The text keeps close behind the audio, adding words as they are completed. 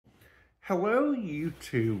Hello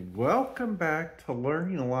YouTube, welcome back to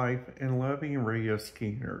Learning Life and Loving Radio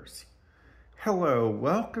Skiers. Hello,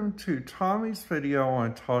 welcome to Tommy's video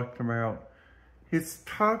on talking about his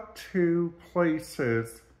top 2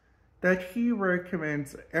 places that he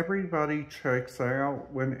recommends everybody checks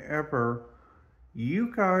out whenever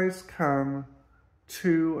you guys come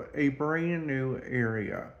to a brand new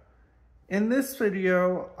area. In this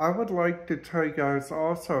video, I would like to tell you guys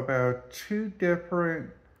also about 2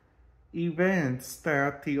 different events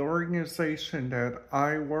that the organization that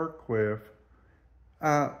I work with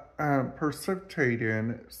participate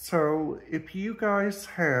in. So if you guys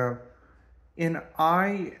have an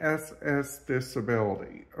ISS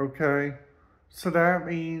disability, okay, so that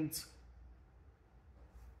means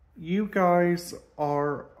you guys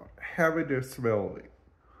have a disability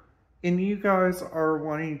and you guys are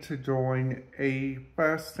wanting to join a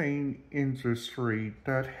fasting industry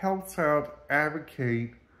that helps out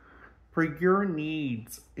advocate for your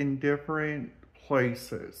needs in different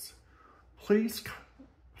places. Please,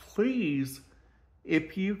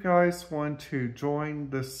 if you guys want to join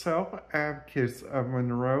the Self-Advocates of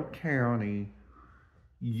Monroe County,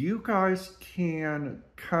 you guys can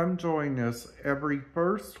come join us every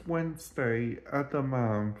first Wednesday of the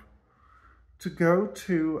month to go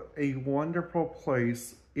to a wonderful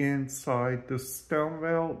place inside the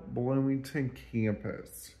Stonebelt Bloomington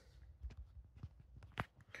campus.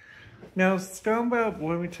 Now, Stonebelt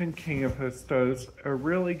Bloomington campus does a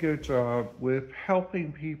really good job with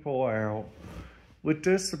helping people out with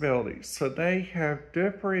disabilities. So they have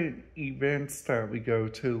different events that we go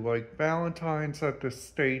to, like Valentine's at the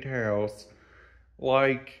State House,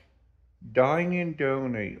 like Dine and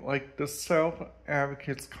Donate, like the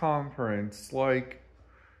Self-Advocates Conference, like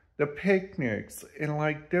the picnics, and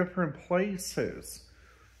like different places.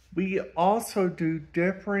 We also do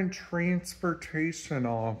different transportation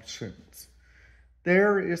options.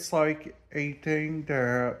 There is like a thing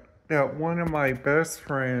that one of my best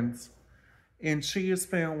friends, and she has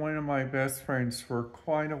been one of my best friends for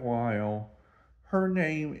quite a while. Her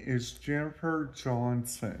name is Jennifer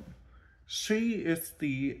Johnson. She is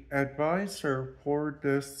the advisor for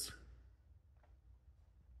this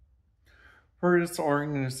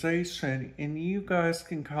organization, and you guys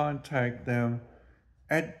can contact them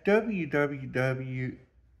at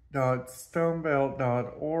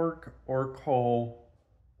www.stonebelt.org or call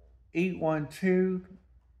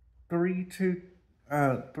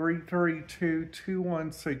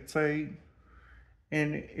 812-332-2168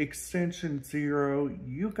 and extension 0.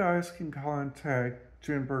 You guys can contact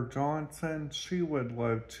Jennifer Johnson. She would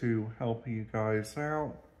love to help you guys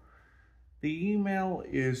out. The email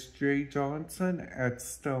is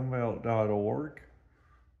jjohnson@stonebelt.org.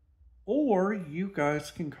 Or you guys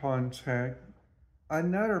can contact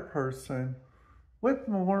another person with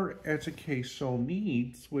more educational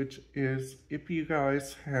needs, which is if you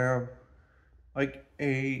guys have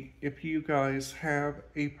a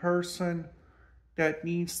person that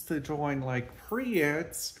needs to join like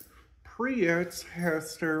Prietz. Prietz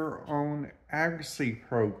has their own advocacy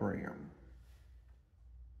program.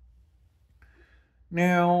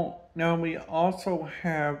 Now we also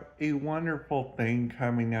have a wonderful thing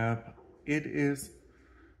coming up. It is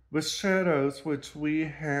with Shadows, which we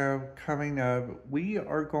have coming up. We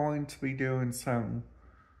are going to be doing something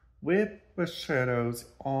with the Shadows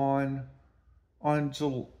on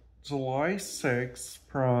July 6th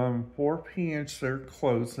from 4 p.m. to their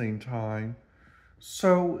closing time.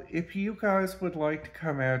 So if you guys would like to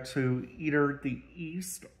come out to either the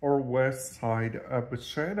east or west side of the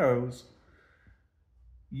Shadows,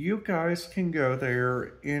 you guys can go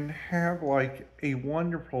there and have like a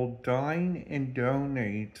wonderful dine and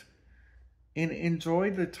donate and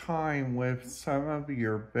enjoy the time with some of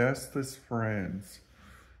your bestest friends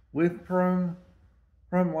from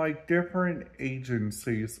like different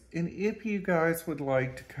agencies. And if you guys would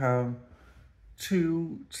like to come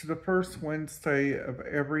to the first Wednesday of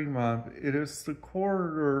every month, it is the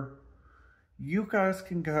quarter. You guys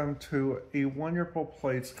can come to a wonderful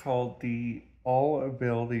place called the All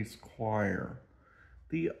Abilities Choir.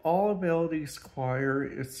 The All Abilities Choir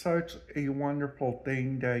is such a wonderful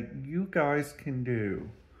thing that you guys can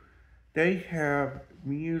do. They have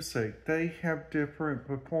music. They have different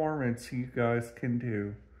performances you guys can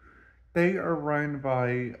do. They are run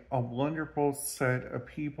by a wonderful set of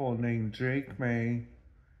people named Jake May,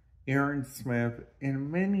 Aaron Smith,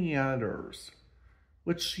 and many others,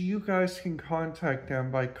 which you guys can contact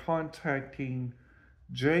them by contacting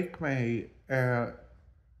Jake May at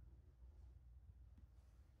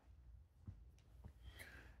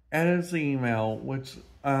his email, which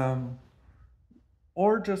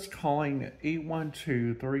or just calling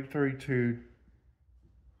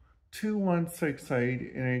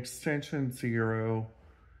 812-332-2168 in extension 0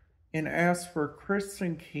 and ask for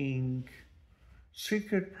Kristen King. She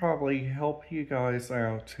could probably help you guys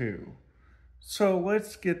out too. So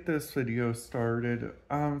let's get this video started.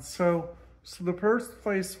 So the first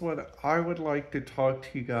place what I would like to talk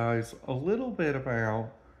to you guys a little bit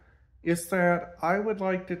about is that I would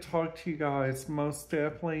like to talk to you guys most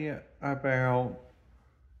definitely about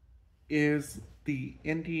is the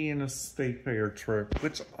Indiana State Fair trip,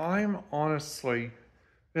 which I'm honestly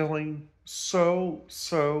feeling so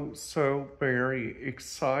very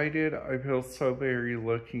excited. I feel so very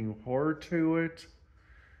looking forward to it.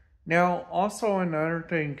 Now, also another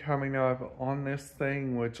thing coming up on this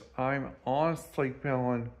thing, which I'm honestly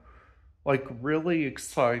feeling like really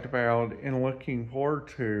excited about and looking forward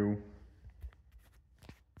to,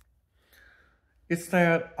 is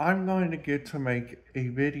that I'm going to get to make a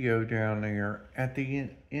video down there at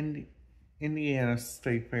the Indiana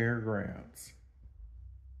State Fairgrounds.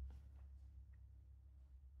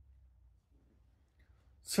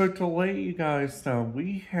 So to let you guys know,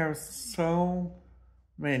 we have so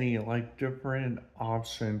many like different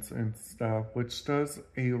options and stuff, which does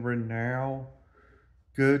a renowned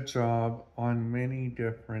good job on many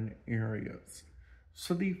different areas.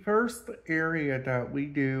 So the first area that we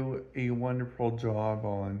do a wonderful job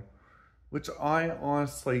on, which I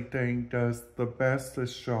honestly think does the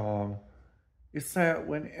bestest job, is that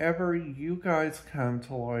whenever you guys come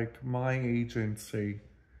to like my agency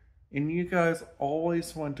and you guys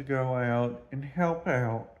always want to go out and help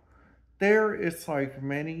out, there is like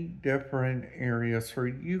many different areas where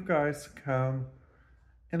you guys come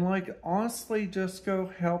and like honestly just go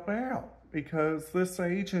help out, because this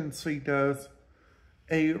agency does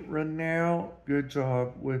a renowned good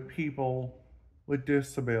job with people with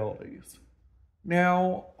disabilities.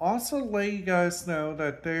 Now, also let you guys know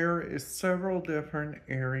that there is several different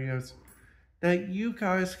areas that you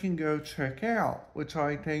guys can go check out, which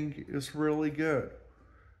I think is really good.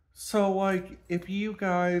 So like if you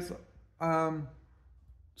guys, also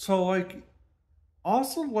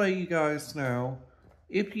let you guys know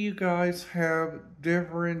if you guys have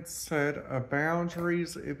different set of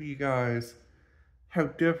boundaries, if you guys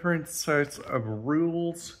have different sets of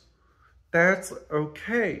rules, that's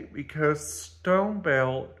okay, because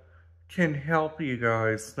Stonebelt can help you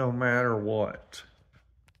guys no matter what.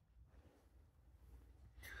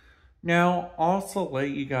 Now, also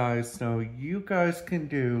let you guys know, you guys can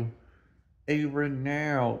do a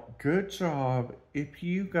renowned good job if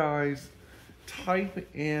you guys type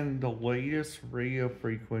in the latest radio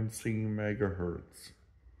frequency megahertz.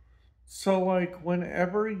 So like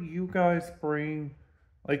whenever you guys bring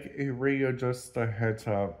like a radio, just a heads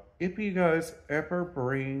up, if you guys ever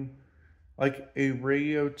bring like a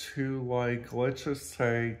radio to like, let's just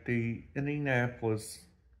say the Indianapolis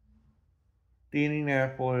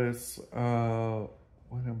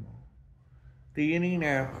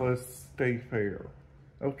State Fair,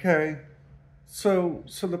 okay? So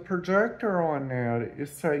the projector on that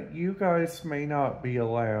is that you guys may not be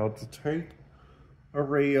allowed to take a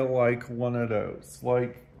radio like one of those,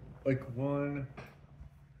 like one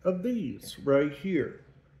of these right here,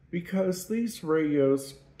 because these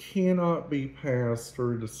radios cannot be passed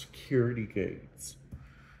through the security gates,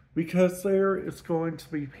 because there is going to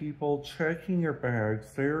be people checking your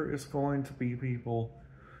bags. There is going to be people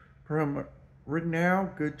from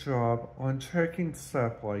renowned good job on checking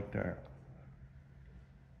stuff like that.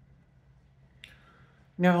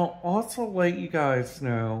 Now, also let you guys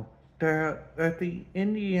know that the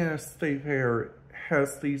Indiana State Fair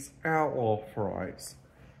has these outlaw fries.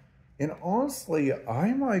 And honestly,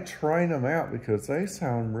 I might try them out because they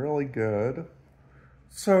sound really good.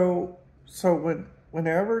 So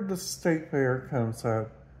whenever the State Fair comes up,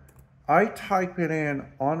 I type it in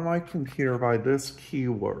on my computer by this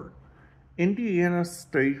keyword, Indiana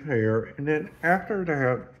State Fair, and then after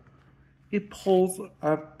that, it pulls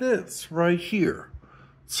up this right here.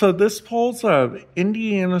 So this pulls up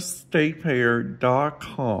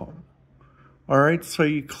indianastatefair.com. All right, so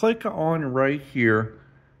you click on right here.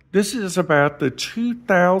 This is about the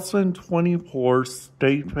 2024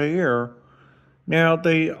 State Fair. Now,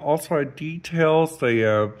 they also have details. They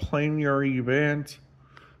have plan your event.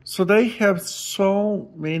 So they have so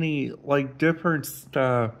many, like, different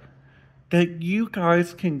stuff that you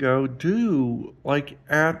guys can go do, like,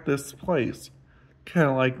 at this place. Kind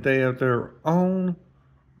of like they have their own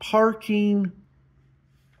parking.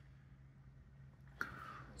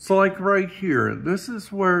 So like right here, this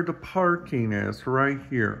is where the parking is, right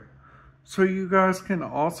here. So you guys can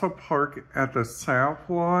also park at the south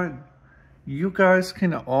lot you guys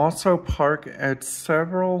can also park at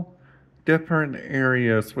several different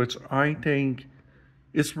areas, which I think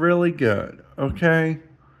is really good, okay?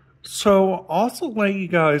 So also let you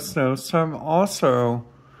guys know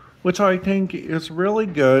which I think is really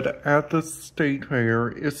good at the state fair,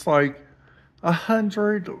 it's like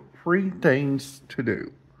 100 free things to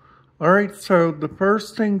do. Alright, so the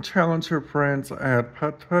first thing, challenge your friends at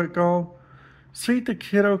putt-putt golf. See if the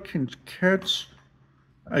kiddo can catch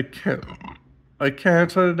a cat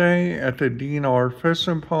a day at the DNR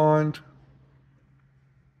fishing pond.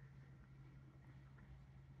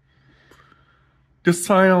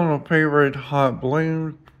 Decide on a favorite hot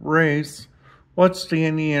balloon race. Watch the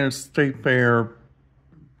Indiana State Fair,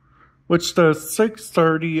 which does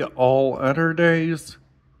 6:30 all other days,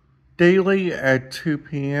 daily at 2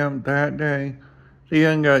 p.m. that day.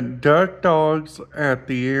 Then got duck dogs at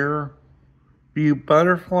the air, view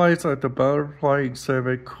butterflies at the butterfly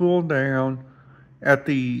exhibit, cool down at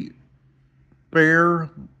the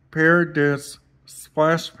Paradise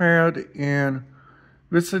splash pad, and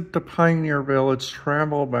visit the Pioneer Village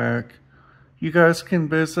travel back. You guys can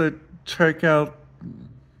check out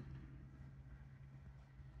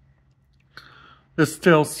the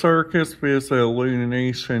Still Circus, visit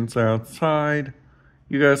Illuminations outside.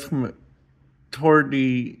 You guys can toward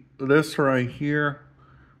this right here,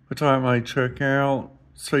 which I might check out.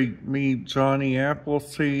 So you meet Johnny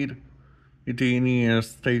Appleseed, the Indiana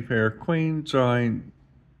State Fair Queen,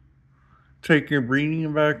 take a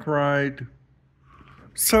reading back ride.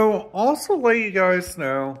 So also let you guys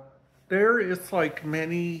know, there is like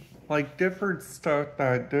many different stuff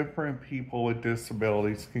that different people with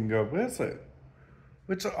disabilities can go visit,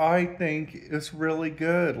 which I think is really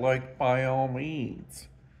good, like by all means.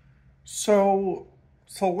 So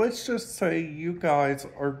let's just say you guys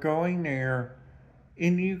are going there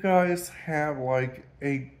and you guys have like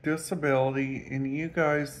a disability and you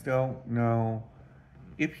guys don't know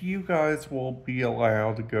if you guys will be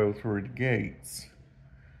allowed to go through the gates.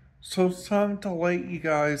 So something to let you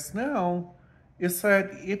guys know is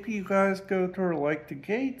that if you guys go through like the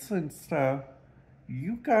gates and stuff,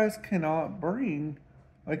 you guys cannot bring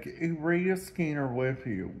like a radar scanner with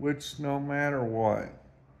you, which no matter what.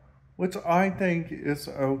 Which I think is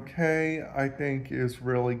okay, I think is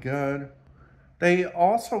really good. They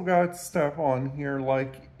also got stuff on here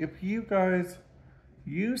like if you guys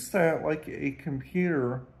use that like a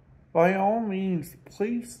computer, by all means,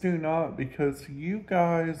 please do not, because you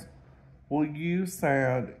guys will use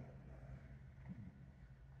that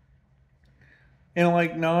and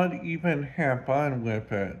like not even have fun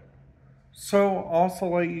with it. So also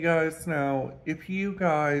let you guys know, if you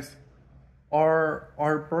guys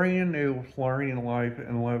are brand new with Learning Life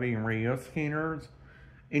and Living radar scanners,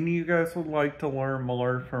 and you guys would like to learn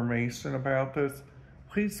more information about this,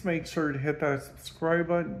 please make sure to hit that subscribe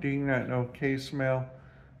button, ding that notification bell,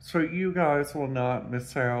 so you guys will not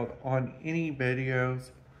miss out on any videos.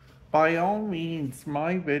 By all means,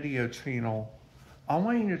 my video channel, I'm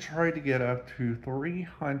going to try to get up to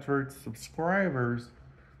 300 subscribers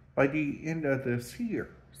by the end of this year.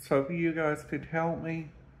 So if you guys could help me,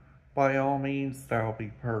 by all means, that'll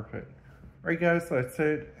be perfect. Alright guys, that's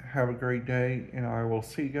it. Have a great day, and I will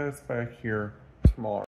see you guys back here tomorrow.